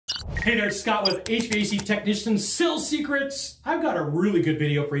Hey there, it's Scott with HVAC Technician Sales Secrets. I've got a really good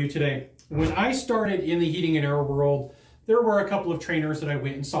video for you today. When I started in the heating and air world, there were a couple of trainers that I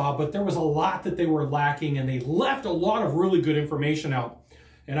went and saw, but there was a lot that they were lacking and they left a lot of really good information out.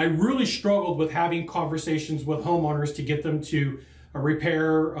 And I really struggled with having conversations with homeowners to get them to a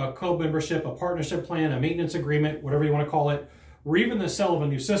repair, a club membership, a partnership plan, a maintenance agreement, whatever you want to call it, or even the sale of a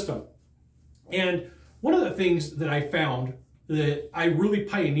new system. And one of the things that I found that I really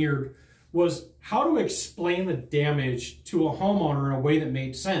pioneered was how to explain the damage to a homeowner in a way that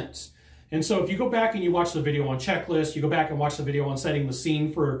made sense. And so if you go back and you watch the video on checklist, you go back and watch the video on setting the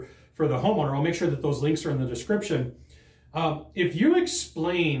scene for the homeowner, I'll make sure that those links are in the description. If you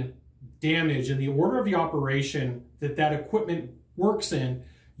explain damage in the order of the operation that equipment works in,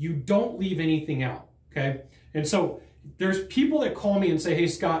 you don't leave anything out, okay? And so there's people that call me and say, hey,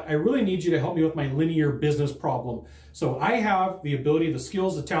 Scott, I really need you to help me with my linear business problem. So I have the ability, the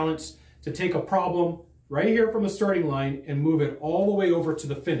skills, the talents to take a problem right here from the starting line and move it all the way over to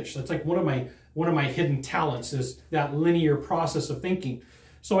the finish. That's like one of my hidden talents, is that linear process of thinking.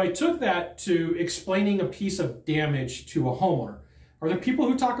 So I took that to explaining a piece of damage to a homeowner. Are there people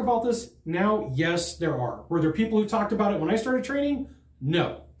who talk about this now? Yes, there are. Were there people who talked about it when I started training?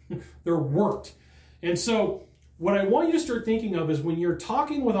 No, there weren't. And so what I want you to start thinking of is when you're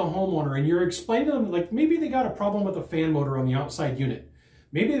talking with a homeowner and you're explaining to them, like maybe they got a problem with a fan motor on the outside unit.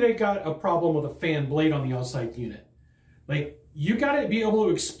 Maybe they got a problem with a fan blade on the outside unit. Like, you got to be able to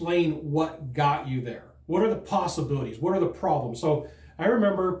explain what got you there. What are the possibilities? What are the problems? So I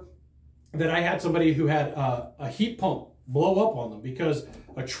remember that I had somebody who had a heat pump blow up on them because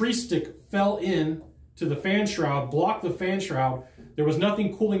a tree stick fell in to the fan shroud, blocked the fan shroud. There was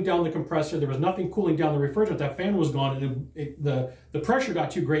nothing cooling down the compressor. There was nothing cooling down the refrigerant. That fan was gone, and the pressure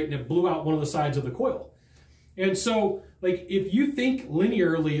got too great, and it blew out one of the sides of the coil. And so, like, if you think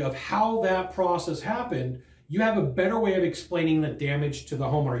linearly of how that process happened, you have a better way of explaining the damage to the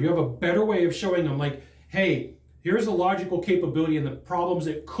homeowner. You have a better way of showing them, like, hey, here's the logical capability and the problems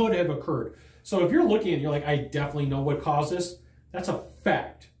that could have occurred. So if you're looking and you're like, I definitely know what caused this, that's a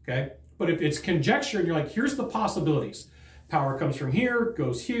fact, okay? But if it's conjecture and you're like, here's the possibilities. Power comes from here,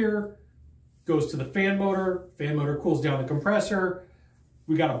 goes to the fan motor cools down the compressor.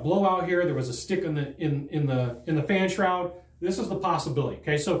 We got a blowout here. There was a stick in the fan shroud. This is the possibility,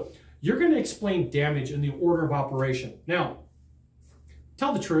 okay? So you're gonna explain damage in the order of operation. Now,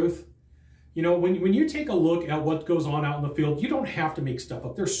 tell the truth. You know, when you take a look at what goes on out in the field, you don't have to make stuff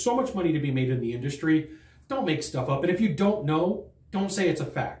up. There's so much money to be made in the industry. Don't make stuff up. And if you don't know, don't say it's a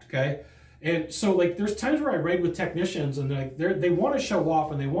fact, okay? And so, like, there's times where I ride with technicians and they want to show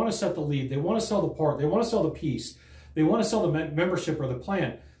off and they want to set the lead. They want to sell the part. They want to sell the piece. They want to sell the membership or the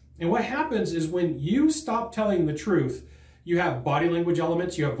plan. And what happens is when you stop telling the truth, you have body language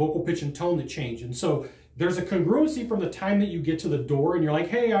elements, you have vocal pitch and tone that change. And so there's a congruency from the time that you get to the door and you're like,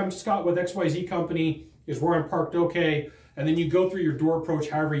 hey, I'm Scott with XYZ Company, is where I'm parked, okay. And then you go through your door approach,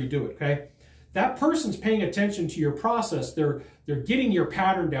 however you do it, okay. That person's paying attention to your process. They're getting your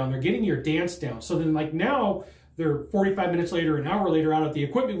pattern down. They're getting your dance down. So then, like, now they're 45 minutes later, an hour later out at the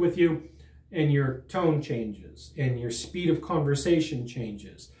equipment with you, and your tone changes and your speed of conversation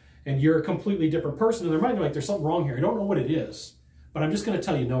changes and you're a completely different person. In their mind, they're like, there's something wrong here. I don't know what it is, but I'm just going to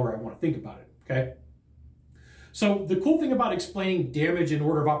tell you no, or I want to think about it, okay? So the cool thing about explaining damage in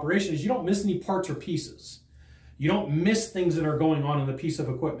order of operation is you don't miss any parts or pieces. You don't miss things that are going on in the piece of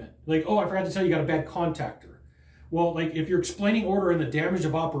equipment. Like, oh, I forgot to tell you, you got a bad contactor. Well, like, if you're explaining order and the damage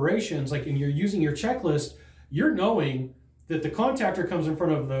of operations, like, and you're using your checklist, you're knowing that the contactor comes in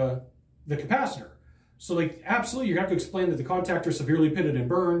front of the capacitor. So, like, absolutely, you have to explain that the contactor is severely pitted and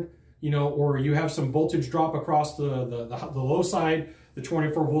burned, you know, or you have some voltage drop across the low side. The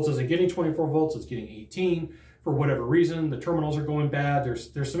 24 volts isn't getting 24 volts, it's getting 18 for whatever reason. The terminals are going bad.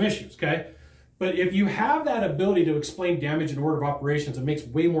 There's some issues, okay? But if you have that ability to explain damage in order of operations, it makes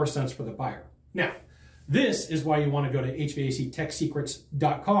way more sense for the buyer. Now, this is why you want to go to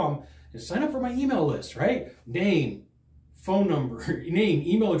HVACTechSecrets.com and sign up for my email list, right? Name, phone number, name,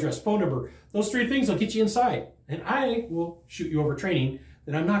 email address, phone number. Those three things will get you inside. And I will shoot you over training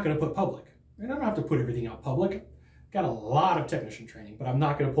that I'm not going to put public. I don't have to put everything out public. Got a lot of technician training, but I'm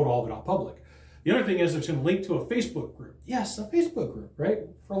not going to put all of it out public. The other thing is it's going to link to a Facebook group. Yes, a Facebook group, right?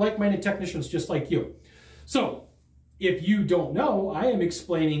 For like-minded technicians just like you. So if you don't know, I am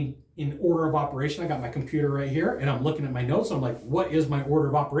explaining in order of operation. I got my computer right here and I'm looking at my notes. I'm like, what is my order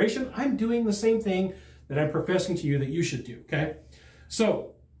of operation? I'm doing the same thing that I'm professing to you that you should do, okay?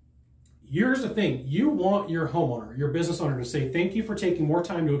 So here's the thing. You want your homeowner, your business owner to say, thank you for taking more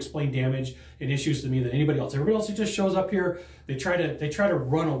time to explain damage and issues to me than anybody else. Everybody else who just shows up here, they try to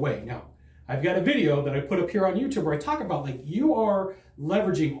run away. Now, I've got a video that I put up here on YouTube where I talk about, like, you are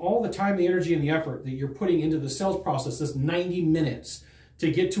leveraging all the time, the energy, and the effort that you're putting into the sales process, this 90 minutes,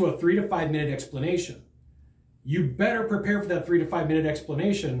 to get to a 3 to 5 minute explanation. You better prepare for that 3 to 5 minute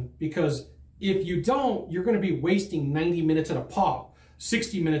explanation, because if you don't, you're going to be wasting 90 minutes at a pop,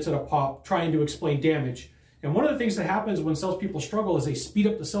 60 minutes at a pop, trying to explain damage. And one of the things that happens when salespeople struggle is they speed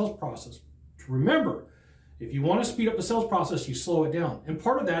up the sales process. Remember, if you want to speed up the sales process, you slow it down. And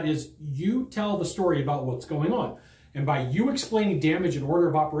part of that is you tell the story about what's going on. And by you explaining damage in order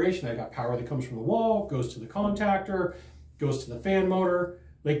of operation, I got power that comes from the wall, goes to the contactor, goes to the fan motor.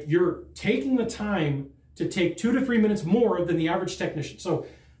 Like, you're taking the time to take 2 to 3 minutes more than the average technician. So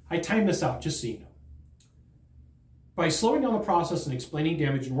I timed this out, just so you know. By slowing down the process and explaining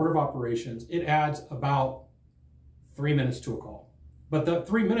damage in order of operations, it adds about 3 minutes to a call. But the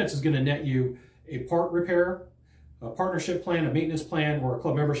 3 minutes is going to net you a part repair, a partnership plan, a maintenance plan, or a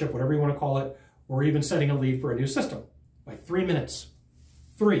club membership, whatever you want to call it, or even setting a lead for a new system. By 3 minutes.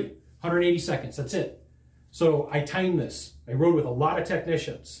 180 seconds, that's it. So I timed this. I rode with a lot of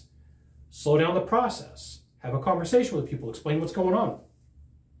technicians. Slow down the process. Have a conversation with people. Explain what's going on.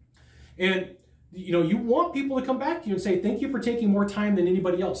 And you know, you want people to come back to you and say, thank you for taking more time than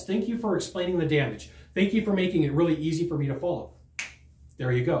anybody else. Thank you for explaining the damage. Thank you for making it really easy for me to follow.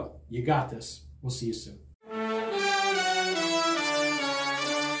 There you go. You got this. We'll see you soon.